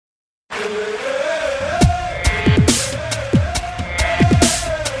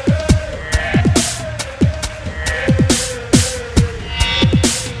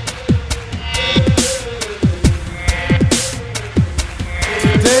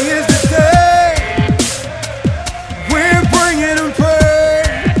Today is the day. We're bringing him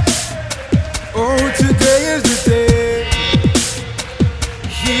praise. Oh, today is the day.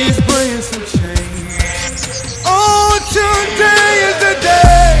 He's bringing some change. Oh, today is the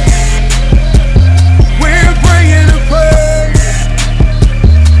day. We're bringing him praise.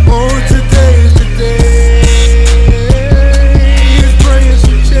 Oh, today is the day. He's bringing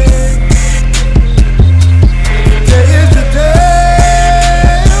some change. Today is the day.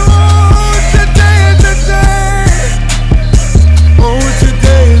 Oh, today is the day. Oh,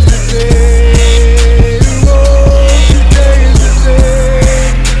 today is the day. Oh, today is the day.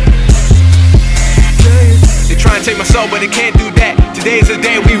 They try and take my soul, but they can't do that. Today's the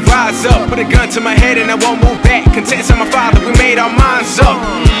day we rise up. Put a gun to my head and I won't move back. Content on my Father, we made our minds up.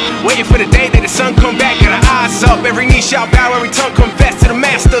 Waiting for the day that the sun come back and our eyes up. Every knee shall bow, every tongue confess to the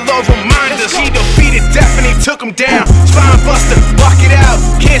Master. Lord, remind us he defeated death and he took him down. Spine buster, walk it out.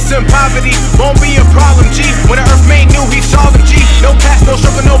 Cancer and poverty won't be a problem, G. When the earth made new, he saw them, G. No past, no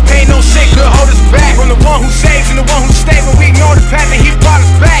struggle, no pain, no sick could hold us back from the one who saves and the one who stays. When we ignore the path and he brought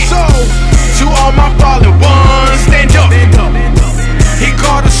us back. So, to all my fallen ones, stand up. He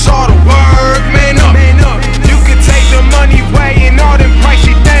called us all to work, man up. You can take the money away and all them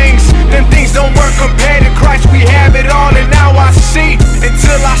pricey things. Them things don't work compared to Christ. We have it all and now I see.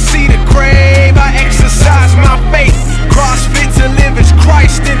 Until I see the grave, I exercise my faith. CrossFit to live is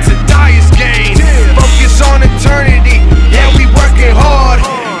Christ and to die is gain. Focus on eternity, yeah, we working hard.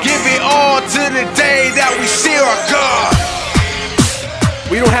 Give it all to the day that we see our God.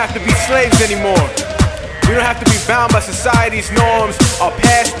 We don't have to be slaves anymore. We don't have to be bound by society's norms, our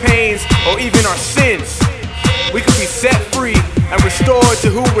past pains, or even our sins. We can be set free and restored to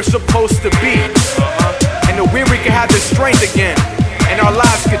who we're supposed to be. And the weary can have their strength again, and our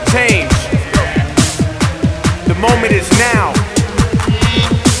lives could change. The moment is now.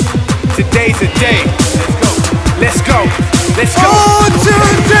 Today's the day. Let's go. Let's go. Oh,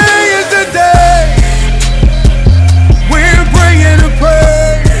 today is the day. We're bringing the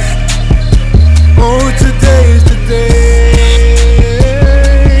praise. Oh, today is the day.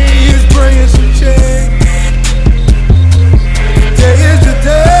 He's bringing some change. Today is the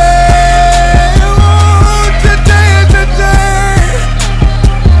day. Oh, today is the day.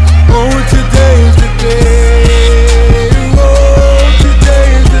 Oh, today is the day. Oh, today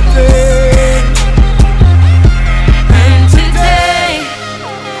is the day. And today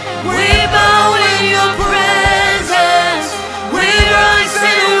we bow in your presence. We rise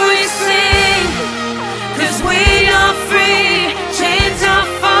and we sing, 'cause we are free. Chains are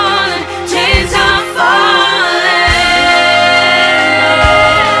falling, chains are falling.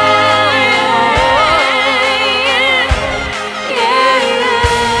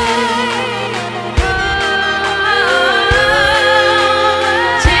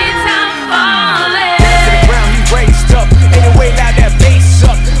 Chains are falling. To the ground, he raised up. Ain't a way loud that bass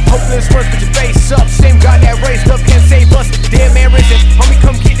up. Hopeless work, put your face up. Same God that raised up can't save us. Dead man risen. Homie,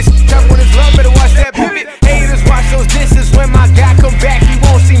 come keep this travel with his love. Better watch that pivot. Haters watch those disses. When my guy come back, he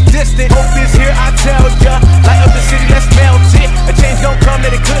won't seem distant. Hope is here, I tell ya. Light up the city, let's melt it. A change gon' come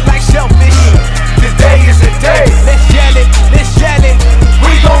that it could like shellfish. Today is the day. Let's yell it, let's yell it.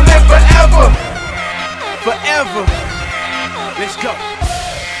 We gon' live forever. Forever. Let's go.